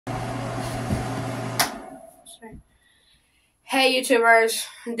Hey YouTubers,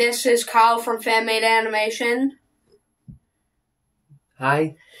 this is Kyle from Fanmade Animation.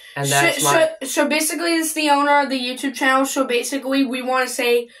 Hi, and so basically it's the owner of the YouTube channel, so basically we want to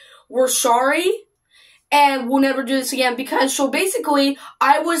say we're sorry and we'll never do this again so basically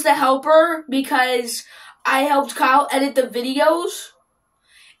I was the helper because I helped Kyle edit the videos.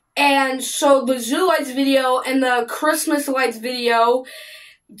 And so the Zoo Lights video and the Christmas Lights video,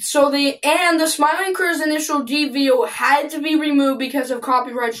 the Smiling Critters Initial D video had to be removed because of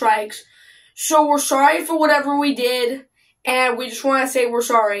copyright strikes. So we're sorry for whatever we did, and we just want to say we're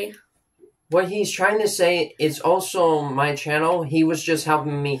sorry. What he's trying to say is also my channel. He was just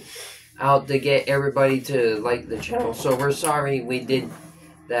helping me out to get everybody to like the channel. So we're sorry we did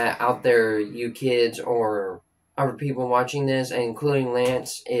that out there, you kids or other people watching this, including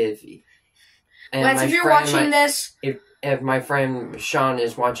Lance. If you're watching this, if my friend Sean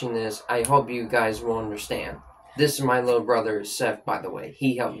is watching this, I hope you guys will understand. This is my little brother Seth, by the way.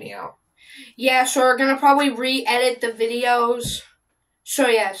 He helped me out. Yeah, so we're gonna probably re-edit the videos. So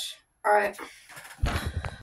yes, all right.